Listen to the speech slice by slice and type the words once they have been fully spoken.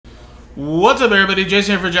What's up, everybody?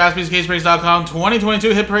 Jason here for JaspysCaseBreaks.com.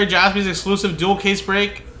 2022 Hit Parade Jaspy's exclusive dual case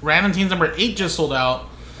break. Random teams number 8 just sold out.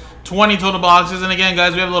 20 total boxes. And again,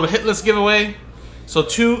 guys, we have a little hit list giveaway. So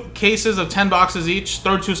 2 cases of 10 boxes each.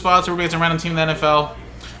 Third 2 spots. Everybody gets a random team in the NFL.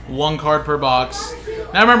 1 card per box.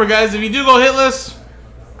 Now remember, guys, if you do go hitless,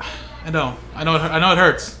 I know it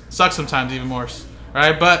hurts. Sucks sometimes, even worse. All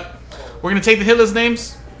right, but we're gonna take the hitless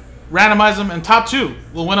names, randomize them, and top 2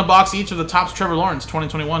 will win a box each of the Topps Trevor Lawrence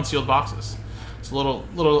 2021 sealed boxes. It's a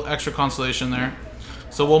little extra consolation there.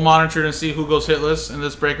 So we'll monitor and see who goes hitless in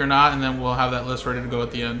this break or not, and then we'll have that list ready to go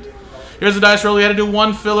at the end. Here's the dice roll. We had to do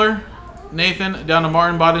 1 filler. Nathan down to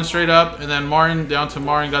Martin, bought in straight up, and then Martin down to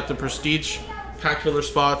Martin got the prestige pack filler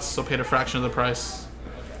spots, so paid a fraction of the price.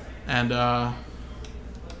 And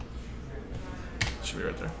should be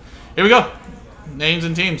right there. Here we go. Names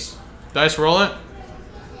and teams. Dice roll it.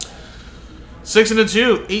 6 and a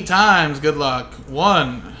 2, 8 times. Good luck.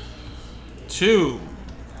 1, 2,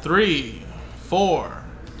 3, 4,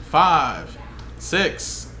 5,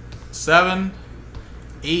 6, 7,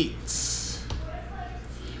 8.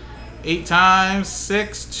 8 times.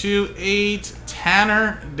 6, 2, 8.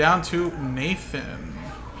 Tanner down to Nathan.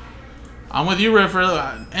 I'm with you,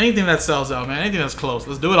 Riffer. Anything that sells out, man. Anything that's close.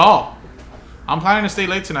 Let's do it all. I'm planning to stay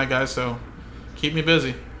late tonight, guys, so keep me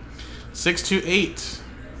busy. 6, 2, 8.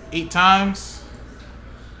 8 times.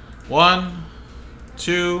 1,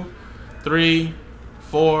 2, 3,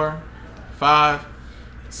 4, 5,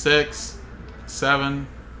 6, 7,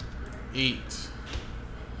 8.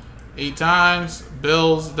 8 times.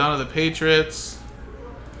 Bills down to the Patriots.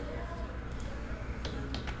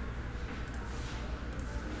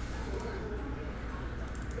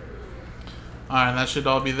 Alright, that should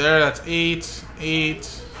all be there. That's 8,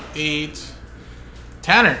 8, 8.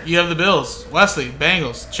 Tanner, you have the Bills. Wesley,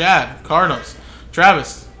 Bengals. Chad, Cardinals.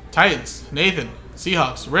 Travis, Titans. Nathan,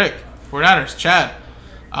 Seahawks. Rick, 49ers. Chad,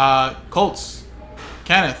 Colts.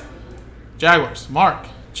 Kenneth, Jaguars. Mark,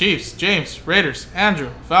 Chiefs. James, Raiders. Andrew,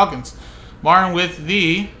 Falcons. Martin with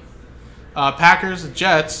the Packers.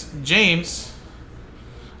 Jets. James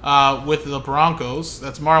with the Broncos.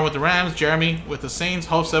 That's Martin with the Rams. Jeremy with the Saints.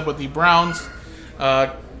 Hofstad with the Browns.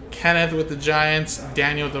 Kenneth with the Giants,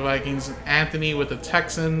 Daniel with the Vikings, Anthony with the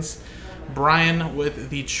Texans, Brian with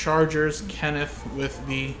the Chargers, Kenneth with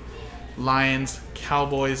the Lions,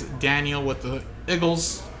 Cowboys, Daniel with the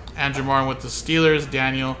Eagles, Andrew Martin with the Steelers,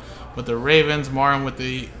 Daniel with the Ravens, Martin with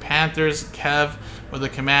the Panthers, Kev with the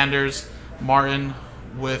Commanders, Martin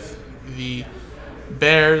with the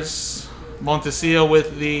Bears, Montesio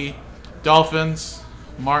with the Dolphins,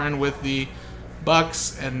 Martin with the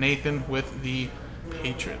Bucks, and Nathan with the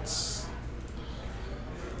Patriots.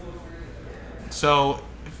 So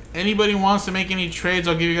if anybody wants to make any trades,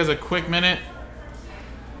 I'll give you guys a quick minute.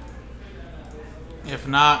 If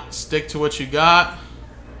not, stick to what you got.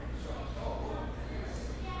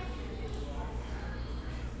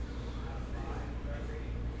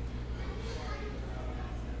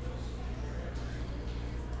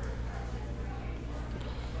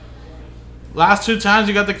 Last 2 times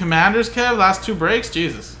you got the Commanders, Kev? Last 2 breaks?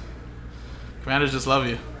 Jesus. Commanders just love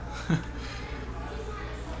you.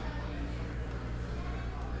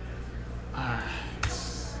 Alright.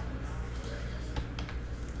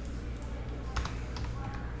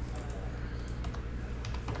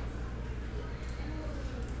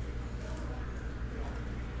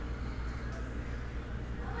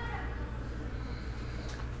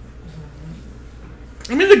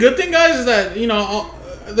 I mean, the good thing, guys, is that, you know,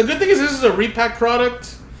 the good thing is this is a repack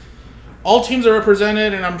product. All teams are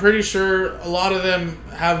represented, and I'm pretty sure a lot of them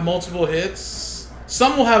have multiple hits.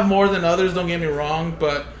 Some will have more than others, don't get me wrong,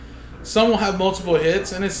 but some will have multiple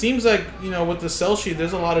hits. And it seems like, you know, with the sell sheet,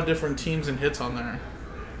 there's a lot of different teams and hits on there.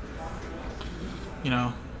 You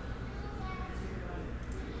know.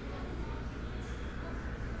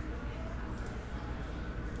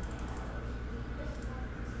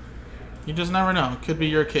 You just never know. It could be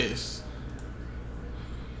your case.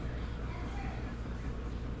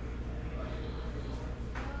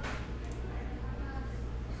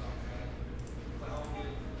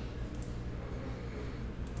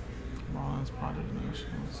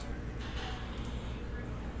 Nations.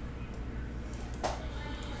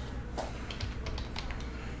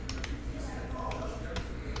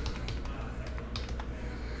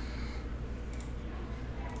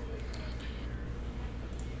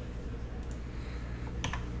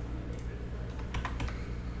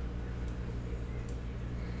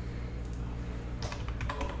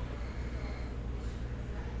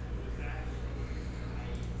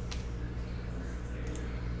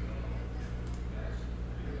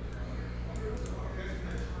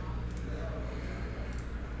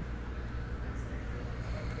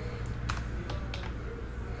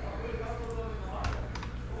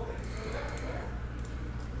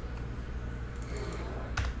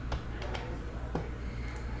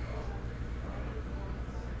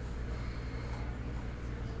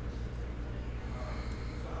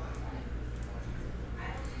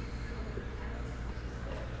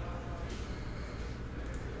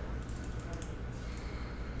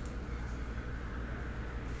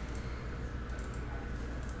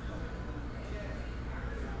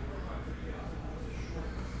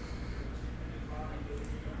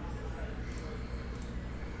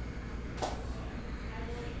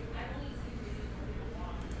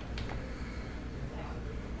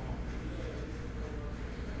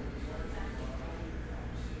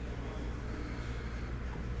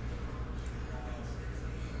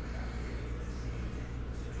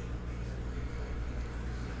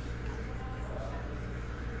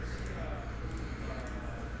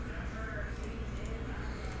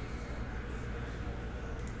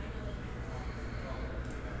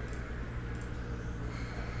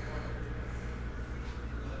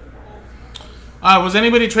 Was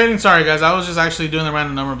anybody trading? Sorry, guys. I was just actually doing the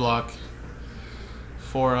random number block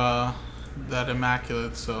for that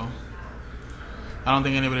immaculate, so I don't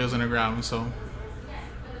think anybody was gonna grab them. So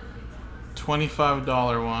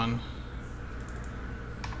 $25 one.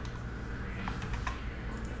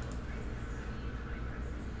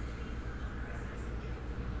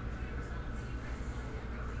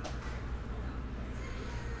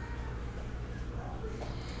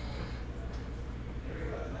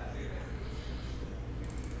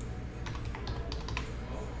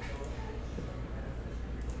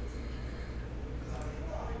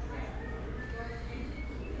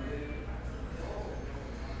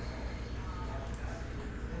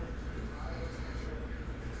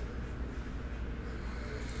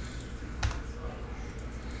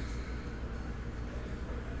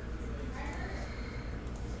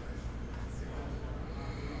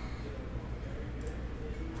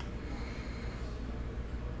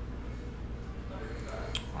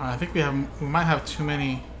 I think we might have too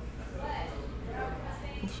many.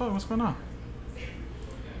 What the fuck? What's going on?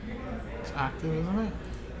 It's active, isn't it?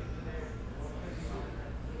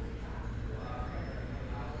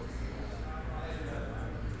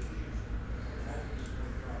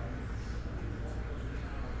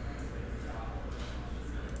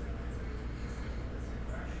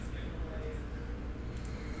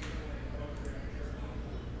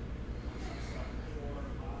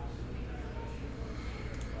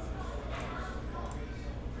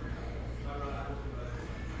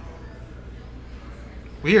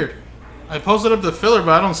 Weird. I posted up the filler,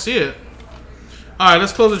 but I don't see it. Alright,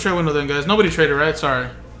 let's close the trade window then, guys. Nobody traded, right? Sorry.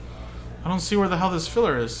 I don't see where the hell this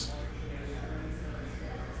filler is.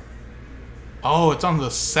 Oh, it's on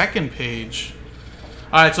the second page.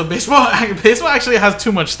 Alright, so baseball actually has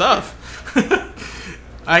too much stuff.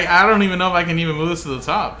 I don't even know if I can even move this to the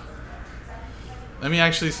top. Let me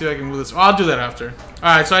actually see if I can move this. Oh, I'll do that after.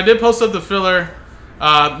 Alright, so I did post up the filler.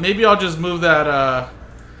 Maybe I'll just move that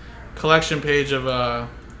collection page of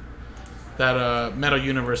that Metal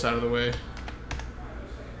Universe out of the way.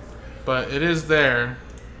 But it is there.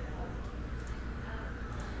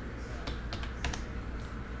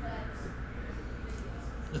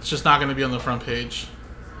 It's just not going to be on the front page.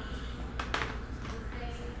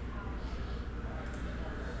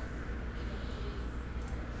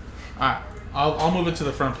 Alright, I'll move it to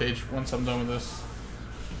the front page once I'm done with this.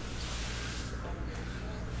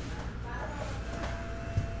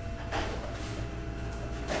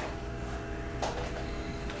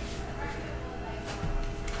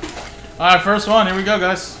 Alright, first one. Here we go,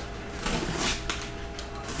 guys.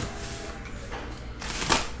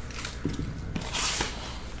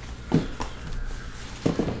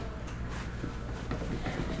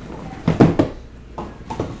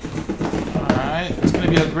 Alright, it's going to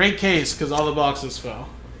be a great case because all the boxes fell.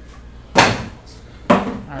 I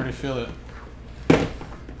already feel it.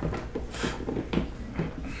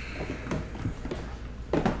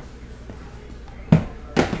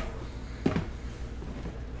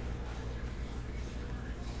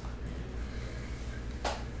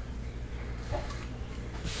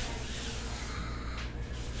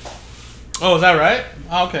 Oh, is that right?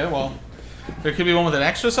 Oh, okay, well, there could be one with an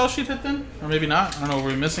extra cell sheet hit then? Or maybe not. I don't know, were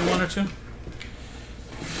we missing one or two?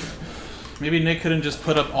 Maybe Nick couldn't just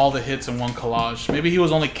put up all the hits in one collage. Maybe he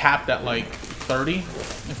was only capped at like 30,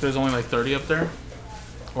 if there's only like 30 up there,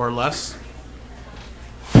 or less.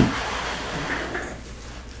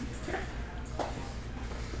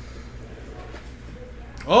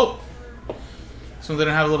 Oh! This one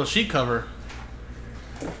didn't have a little sheet cover.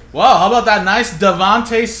 Wow, how about that nice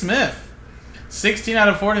Devontae Smith? 16 out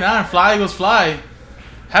of 49. Fly Eagles fly.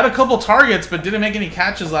 Had a couple targets, but didn't make any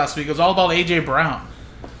catches last week. It was all about A.J. Brown.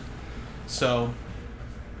 So,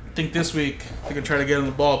 I think this week they can try to get him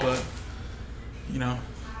the ball, but, you know,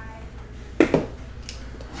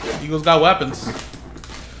 Eagles got weapons.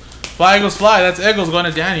 Fly Eagles fly. That's Eagles going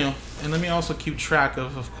to Daniel. And let me also keep track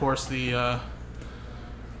of course, the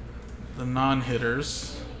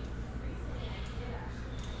non-hitters.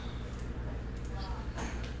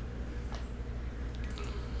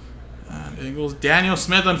 Eagles. Daniel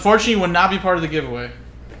Smith, unfortunately, would not be part of the giveaway.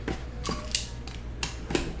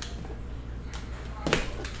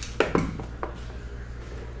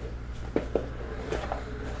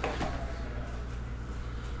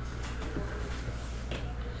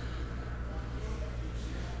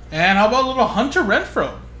 And how about a little Hunter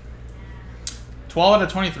Renfroe? 12 out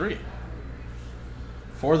of 23.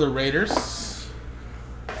 For the Raiders.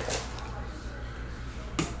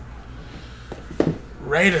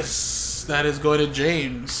 Raiders. That is going to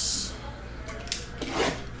James.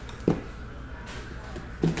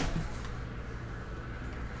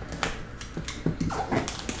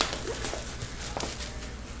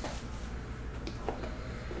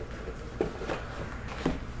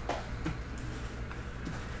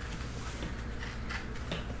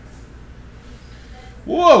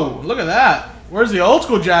 Whoa, look at that. Where's the old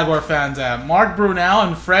school Jaguar fans at? Mark Brunell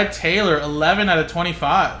and Fred Taylor, 11 out of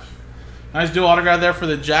 25. Nice dual autograph there for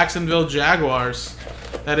the Jacksonville Jaguars.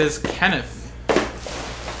 That is Kenneth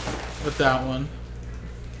with that one.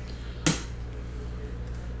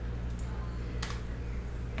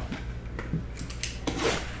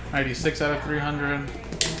 $96 out of 300.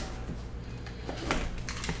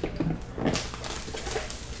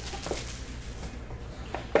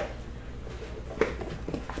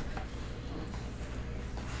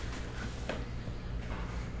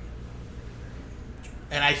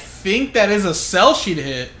 And I think that is a sell sheet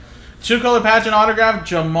hit. 2-color patch and autograph,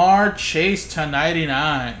 Jamar Chase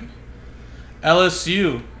 /99.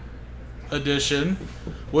 LSU edition,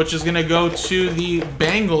 which is going to go to the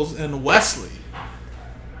Bengals and Wesley.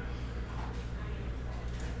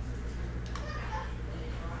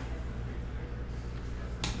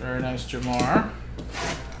 Very nice, Jamar.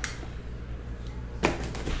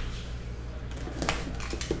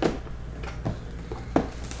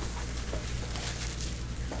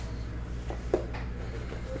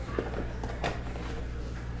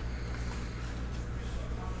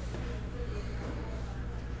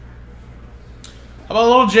 How about a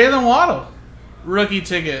little Jalen Waddle? Rookie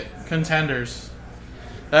ticket, contenders.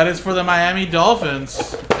 That is for the Miami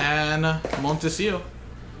Dolphins and Montecillo.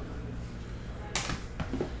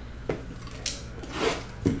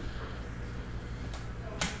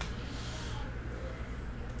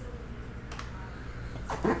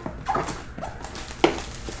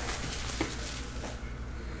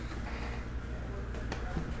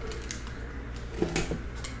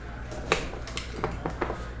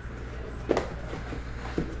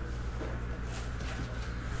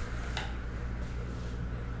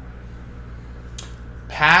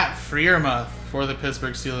 Pat Freiermuth for the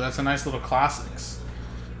Pittsburgh Steelers. That's a nice little classics.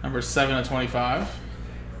 Number 7 of 25.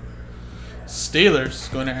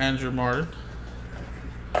 Steelers going to Andrew Martin.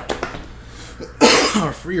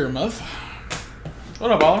 Or Freiermuth.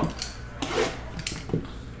 What up, Baller?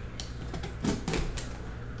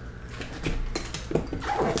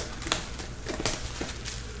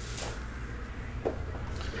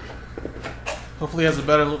 Hopefully he has a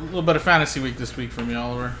little better fantasy week this week for me,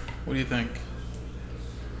 Oliver. What do you think?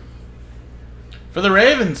 For the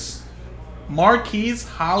Ravens, Marquise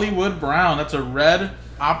Hollywood Brown. That's a red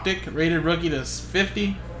optic rated rookie to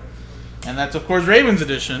 50. And that's, of course, Ravens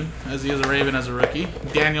edition, as he is a Raven as a rookie.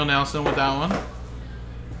 Daniel Nelson with that one.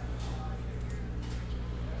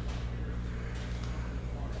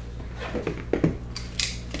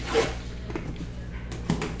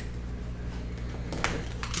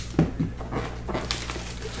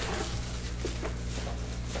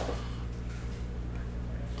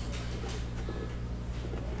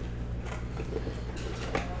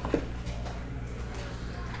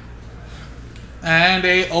 And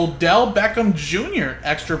a Odell Beckham Jr.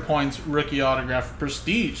 extra points rookie autograph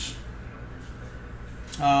prestige.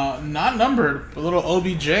 Not numbered, but a little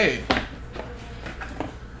OBJ.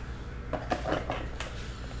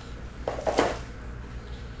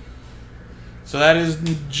 So that is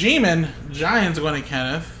G-Man Giants going to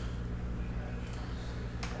Kenneth.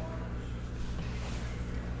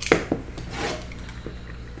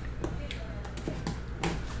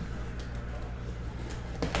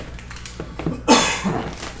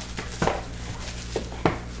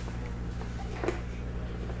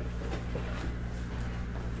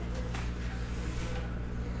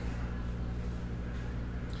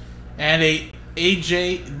 And a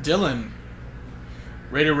A.J. Dillon,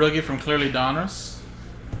 rated rookie from Clearly Donruss.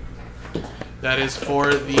 That is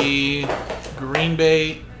for the Green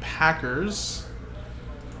Bay Packers.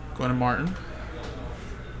 Going to Martin.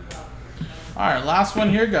 All right, last one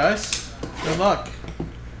here, guys. Good luck.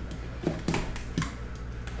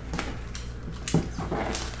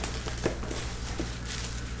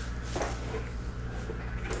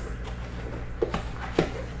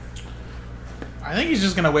 I think he's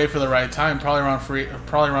just gonna wait for the right time, probably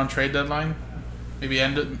around trade deadline, maybe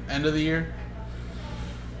end of the year.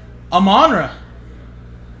 Amon-Ra,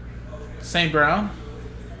 St. Brown,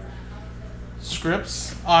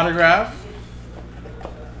 Scripps autograph.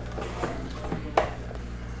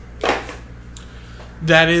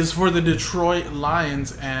 That is for the Detroit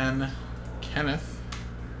Lions and Kenneth.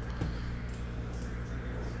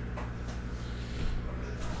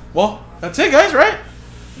 Well, that's it, guys, right?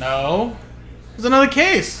 No. There's another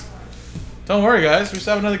case. Don't worry, guys. We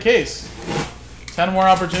still have another case. 10 more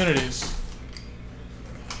opportunities.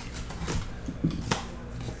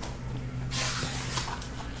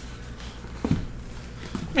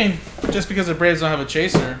 I mean, just because the Braves don't have a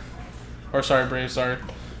chaser, or sorry, Braves, sorry.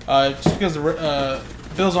 Just because the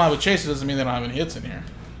Phil's don't have a chaser doesn't mean they don't have any hits in here.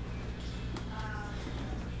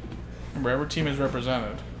 Remember, every team is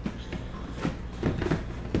represented.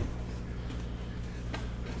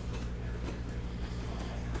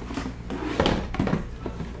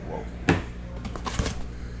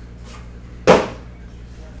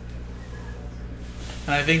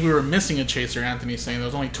 And I think we were missing a chaser, Anthony's saying. There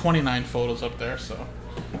was only 29 photos up there, so.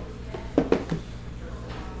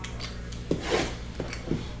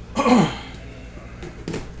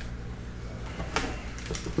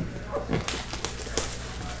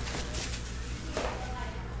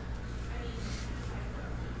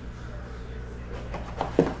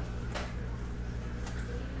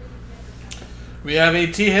 We have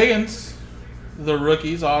a T. Higgins, the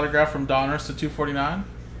rookies, autograph from Donners to 249.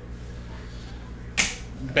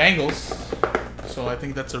 Bengals. So I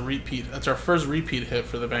think that's a repeat. That's our first repeat hit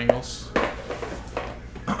for the Bengals.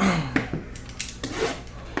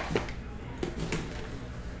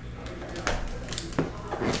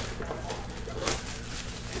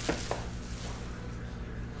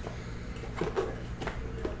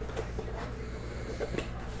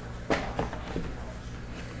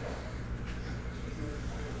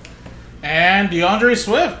 And DeAndre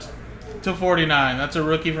Swift to 49. That's a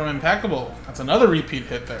rookie from Impeccable. That's another repeat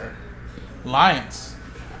hit there. Lions.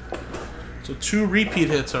 So 2 repeat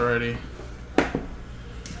hits already.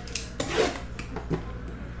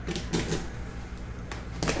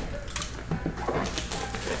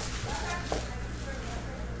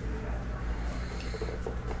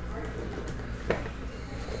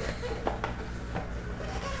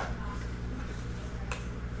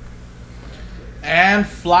 And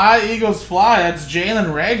Fly, Eagles Fly. That's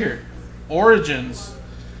Jalen Reagor. Origins.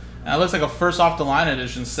 That looks like a first off the line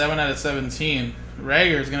edition. 7 out of 17.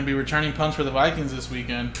 Reagor is going to be returning punts for the Vikings this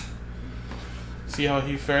weekend. See how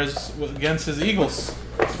he fares against his Eagles.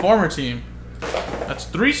 His former team. That's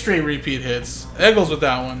 3 straight repeat hits. Eagles with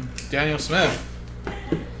that one. Daniel Smith.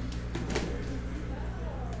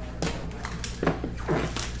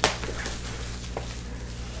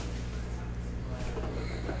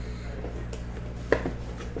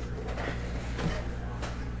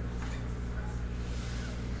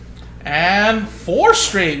 And 4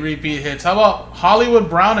 straight repeat hits. How about Hollywood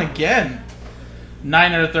Brown again?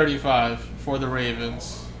 9 out of 35 for the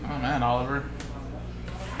Ravens. Oh man, Oliver.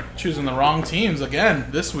 Choosing the wrong teams again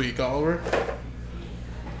this week, Oliver.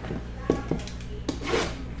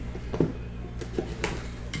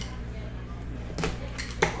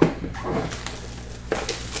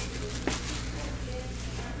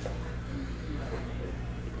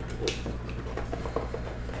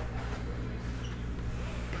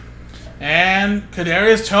 And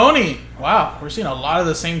Kadarius Toney. Wow, we're seeing a lot of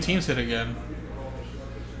the same teams hit again.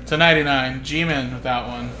 To 99. G-Man with that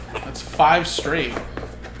one. That's 5 straight.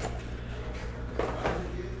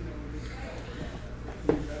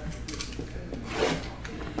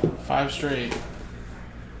 Five straight.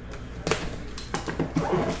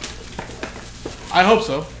 I hope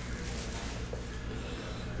so.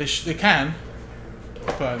 They can,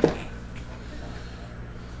 but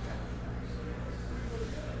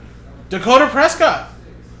Dakota Prescott.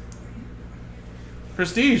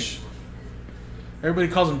 Prestige. Everybody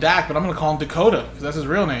calls him Dak, but I'm going to call him Dakota because that's his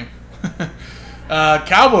real name.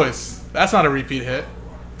 Cowboys. That's not a repeat hit.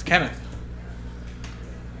 It's Kenneth.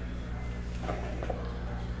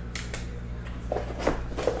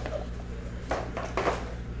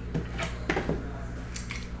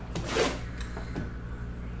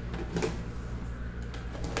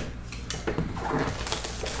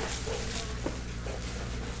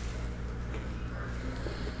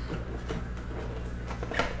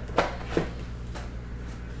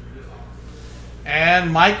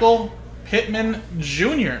 And Michael Pittman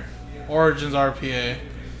Jr. Origins RPA.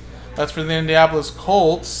 That's for the Indianapolis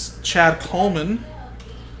Colts. Chad Coleman.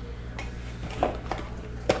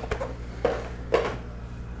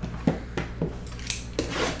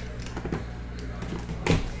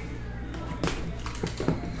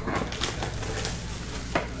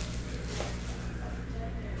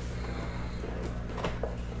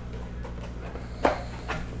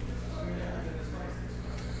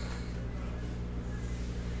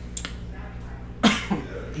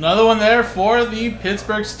 Another one there for the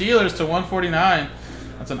Pittsburgh Steelers to 149.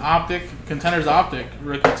 That's an optic, Contenders Optic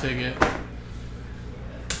rookie ticket.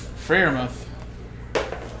 Freiermuth.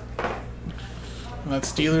 And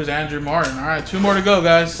that's Steelers Andrew Martin. All right, 2 more to go,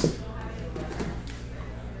 guys.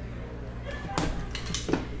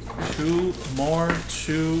 2 more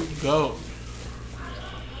to go.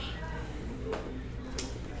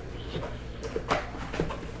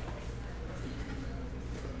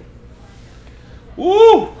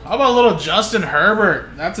 Woo! How about a little Justin Herbert?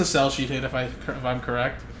 That's a sell sheet hit if I'm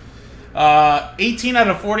correct. 18 out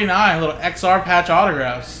of 49. Little XR patch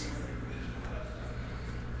autographs.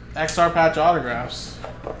 XR patch autographs.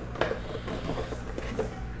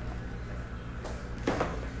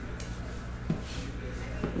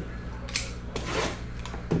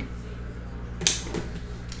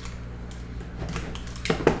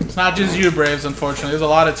 It's not just you, Braves, unfortunately. There's a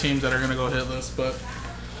lot of teams that are going to go hitless, but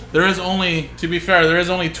there is only, to be fair, there is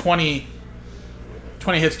only 20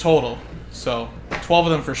 hits total. So 12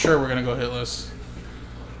 of them for sure we're going to go hitless.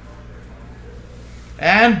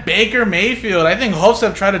 And Baker Mayfield. I think Hopes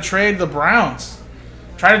tried to trade the Browns.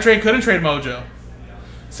 Couldn't trade Mojo.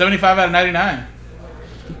 75 out of 99.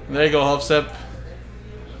 There you go, Hopes.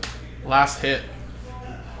 Last hit.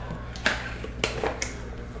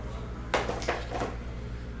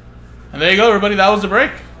 And there you go, everybody. That was the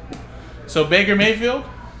break. So Baker Mayfield,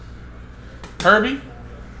 Herbie.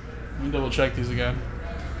 Let me double check these again.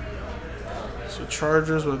 So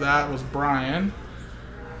Chargers with that was Brian.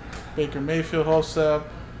 Baker Mayfield, Hopes.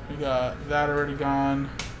 We got that already gone.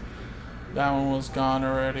 That one was gone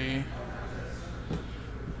already.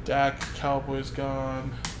 Dak, Cowboys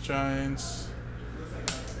gone. Giants,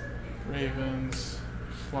 Ravens,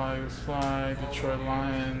 Fly, Detroit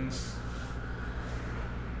Lions.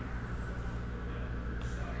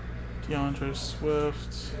 DeAndre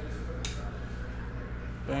Swift,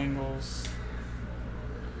 Bengals,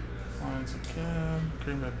 Lions again,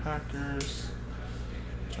 Green Bay Packers,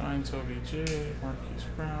 Giants OBJ, Marquise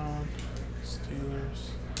Brown, Steelers,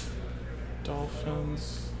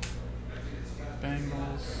 Dolphins,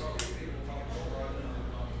 Bengals,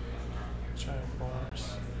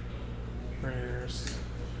 Jaguars, Raiders,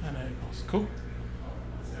 and Eagles. Cool.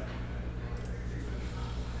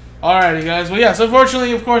 Alrighty, guys. Well, yes,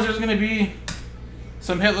 unfortunately, of course, there's going to be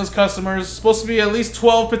some hitless customers. It's supposed to be at least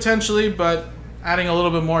 12 potentially, but adding a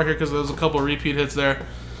little bit more here because there's a couple repeat hits there.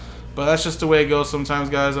 But that's just the way it goes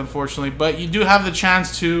sometimes, guys, unfortunately. But you do have the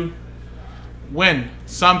chance to win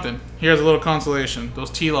something. Here's a little consolation.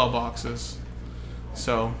 Those T-Law boxes.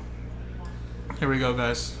 So, here we go,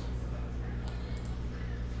 guys.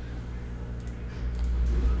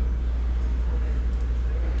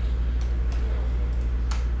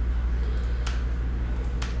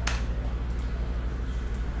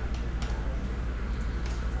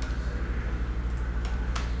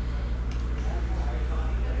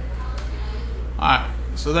 Alright,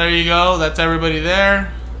 so there you go. That's everybody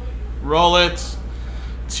there. Roll it.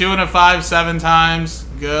 2 and a 5, 7 times.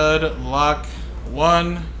 Good luck.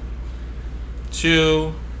 1,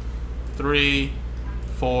 2, 3,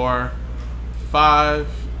 4, 5.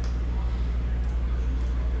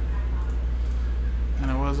 And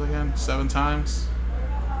it was again 7 times.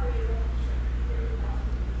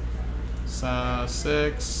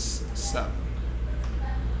 6, 7.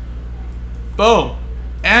 Boom.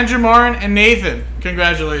 Andrew Martin and Nathan,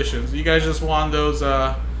 congratulations. You guys just won those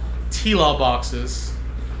T-Law boxes.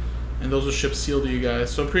 And those will ship sealed to you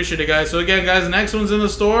guys. So appreciate it, guys. So again, guys, the next one's in the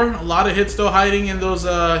store. A lot of hits still hiding in those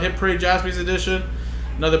Hit Parade Jaspy's edition.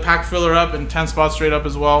 Another pack filler up and 10 spots straight up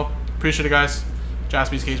as well. Appreciate it, guys.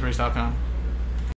 JaspysCaseBreaks.com.